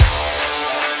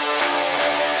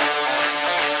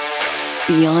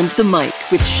Beyond the Mic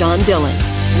with Sean Dillon.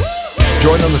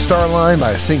 Joined on the star line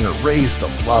by a singer raised to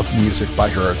love music by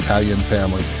her Italian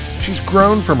family. She's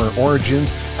grown from her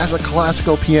origins as a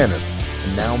classical pianist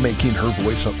and now making her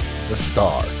voice the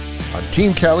star on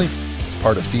Team Kelly as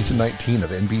part of season 19 of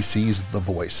NBC's The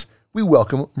Voice. We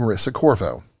welcome Marissa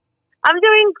Corvo. I'm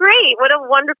doing great. What a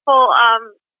wonderful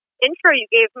intro you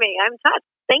gave me. I'm touched.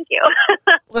 Thank you.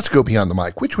 Let's go beyond the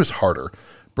mic. Which was harder,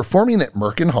 performing at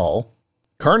Merkin Hall,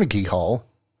 Carnegie Hall,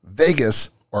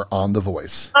 Vegas, or on The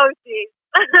Voice? Oh, geez.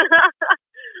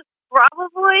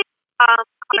 Probably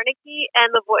Carnegie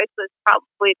and The Voice was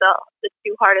probably the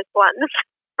two hardest ones,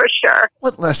 for sure.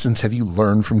 What lessons have you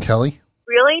learned from Kelly?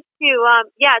 Really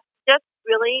just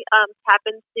really tap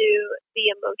into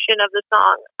the emotion of the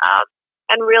song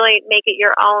and really make it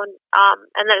your own.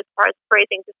 And then as far as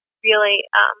phrasing, just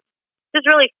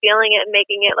really feeling it and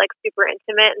making it like super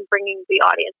intimate and bringing the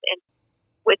audience in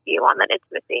with you on that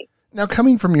intimacy. Now,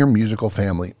 coming from your musical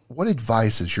family, what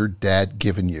advice has your dad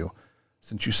given you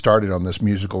since you started on this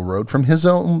musical road from his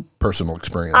own personal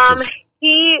experiences?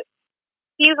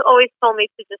 He's always told me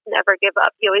to just never give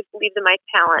up. He always believed in my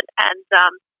talent, and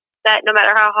that no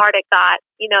matter how hard it got,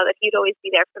 that he'd always be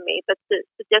there for me, but to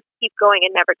just keep going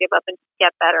and never give up and just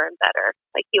get better and better.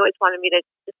 Like, he always wanted me to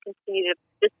just continue to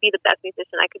just be the best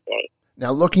musician I could be.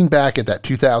 Now, looking back at that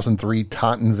 2003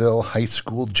 Tottenville High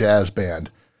School Jazz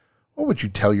Band, what would you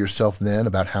tell yourself then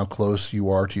about how close you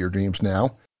are to your dreams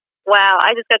now? Wow,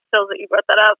 I just got chills that you brought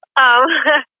that up.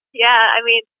 Yeah, I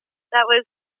mean, that was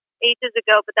ages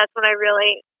ago, but that's when I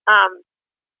really,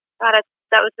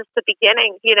 that was just the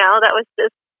beginning, that was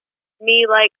just me,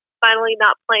 like, finally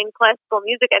not playing classical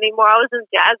music anymore. I was in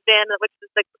jazz band, which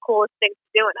was like the coolest thing to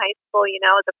do in high school,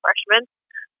 as a freshman.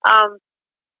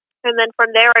 And then from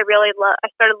there, I really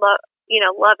started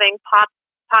loving pop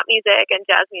music and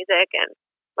jazz music, and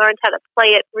learned how to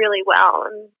play it really well.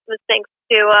 And it was thanks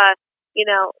to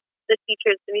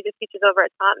the music teachers over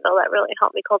at Tottenville that really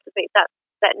helped me cultivate that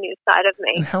new side of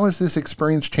me. And how has this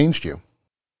experience changed you?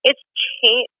 It's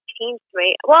changed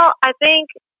me. Well, I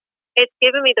think it's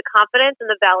given me the confidence and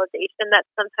the validation that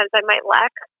sometimes I might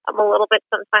lack. I'm a little bit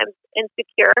sometimes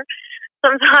insecure,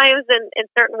 sometimes in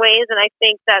certain ways, and I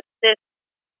think that this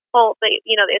whole, the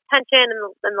attention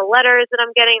and the letters that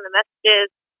I'm getting, the messages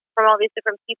from all these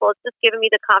different people, it's just given me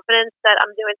the confidence that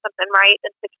I'm doing something right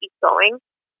and to keep going,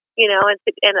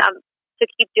 and to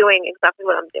keep doing exactly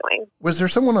what I'm doing. Was there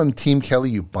someone on Team Kelly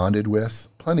you bonded with?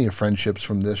 Plenty of friendships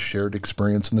from this shared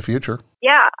experience in the future.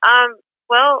 Yeah.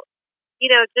 Well,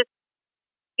 just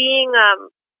being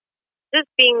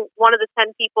one of the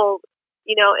 10 people,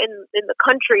 in the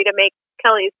country to make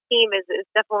Kelly's team is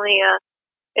definitely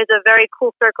is a very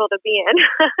cool circle to be in.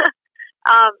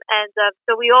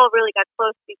 So we all really got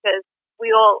close because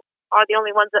we all are the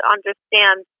only ones that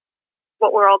understand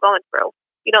what we're all going through.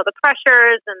 The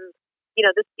pressures and,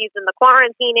 this season, the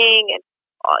quarantining and,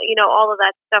 all of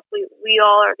that stuff. We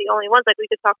all are the only ones, like, we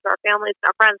could talk to our families and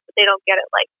our friends, but they don't get it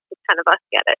like the 10 of us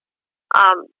get it.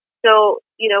 So,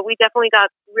 we definitely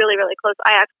got really, really close.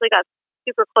 I actually got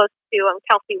super close to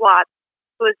Kelsey Watts,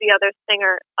 who was the other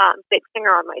singer, big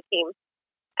singer on my team.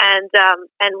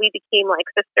 And we became like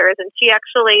sisters. And she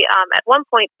actually, at one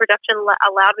point, production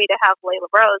allowed me to have Layla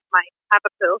Rose, my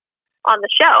Havapu, on the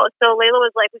show. So Layla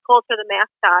was like, we called her the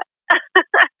mascot.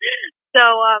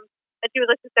 And she was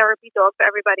like the therapy dog for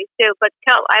everybody too. But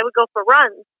I would go for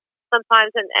runs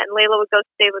sometimes, and Layla would go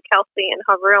stay with Kelsey in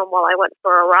her room while I went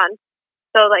for a run.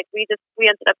 So like we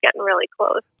ended up getting really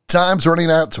close. Time's running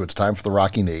out, so it's time for the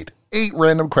Rocky Nade. 8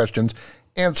 random questions.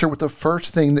 Answer with the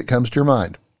first thing that comes to your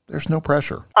mind. There's no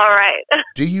pressure. All right.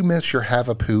 Do you miss your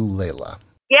Havapu, Layla?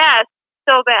 Yes,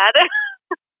 so bad.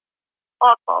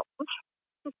 Awful.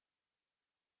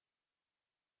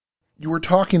 You were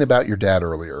talking about your dad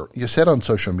earlier. You said on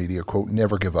social media, quote,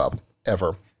 never give up,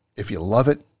 ever. If you love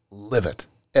it, live it,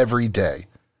 every day,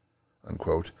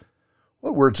 unquote.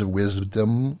 What words of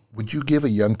wisdom would you give a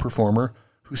young performer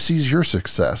who sees your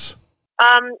success?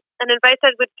 An advice I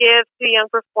would give to a young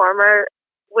performer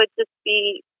would just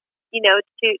be,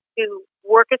 to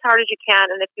work as hard as you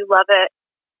can, and if you love it,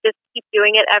 just keep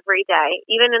doing it every day,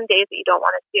 even in days that you don't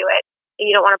want to do it and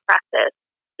you don't want to practice.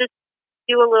 Just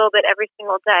do a little bit every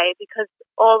single day, because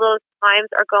all those times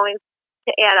are going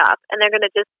to add up, and they're going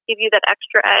to just give you that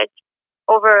extra edge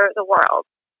over the world.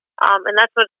 And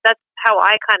that's how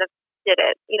I kind of did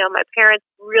it. My parents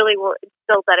really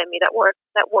instilled that in me, that work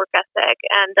ethic,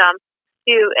 and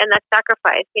that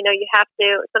sacrifice. You have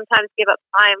to sometimes give up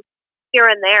time here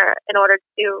and there in order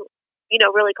to,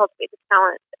 really cultivate the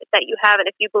talent that you have. And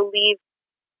if you believe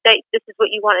that this is what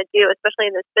you want to do, especially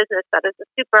in this business that is a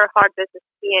super hard business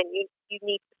to be in. You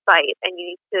need to fight and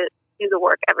you need to do the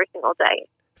work every single day.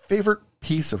 Favorite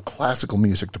piece of classical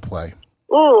music to play?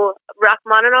 Ooh,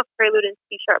 Rachmaninoff Prelude in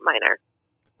C sharp minor.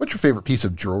 What's your favorite piece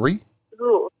of jewelry?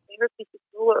 Ooh, favorite piece of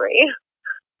jewelry.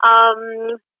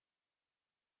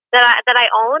 That I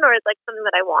own, or is like something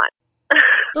that I want?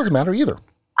 Doesn't matter either.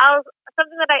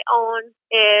 Something that I own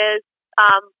is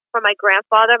from my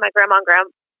grandfather, my grandma and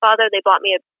grandfather. They bought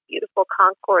me a beautiful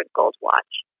Concord gold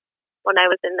watch when I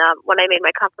was when I made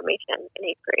my confirmation in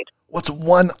 8th grade. What's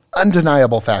one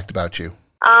undeniable fact about you?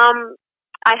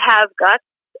 I have guts,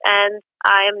 and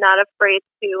I am not afraid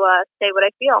to say what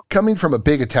I feel. Coming from a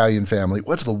big Italian family,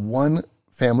 what's the one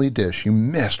family dish you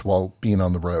missed while being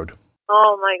on the road?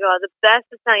 Oh my God, the best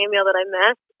Italian meal that I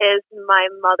miss is my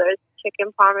mother's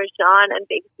chicken parmesan and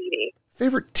baked ziti.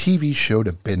 Favorite TV show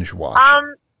to binge watch?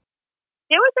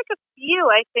 There was like a few.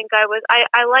 I think I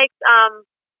liked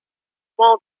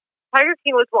Tiger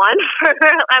King was one.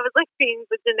 I was like being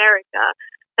the generic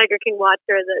Tiger King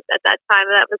watcher at that time,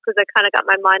 and that was because I kind of got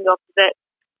my mind off of it.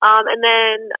 And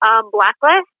then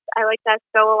Blacklist, I liked that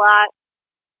show a lot.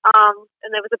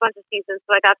 And there was a bunch of seasons,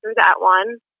 so I got through that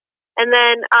one. And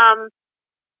then I'm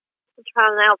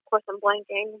trying now. Of course, I'm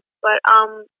blanking, but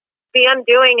The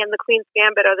Undoing and The Queen's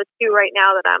Gambit are the two right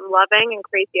now that I'm loving, and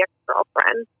Crazy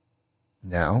Ex-Girlfriend.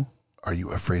 Now, are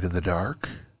you afraid of the dark?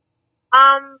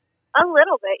 A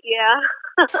little bit, yeah.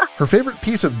 Her favorite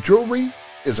piece of jewelry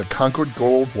is a Concord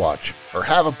gold watch. Her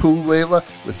Havapu Layla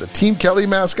was the Team Kelly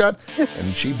mascot,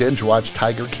 and she binge-watched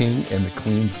Tiger King and The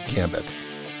Queen's Gambit.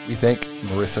 We thank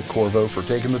Marissa Corvo for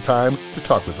taking the time to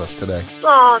talk with us today.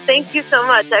 Oh, thank you so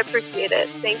much. I appreciate it.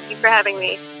 Thank you for having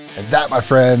me. And that, my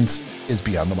friends, is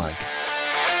Beyond the Mic.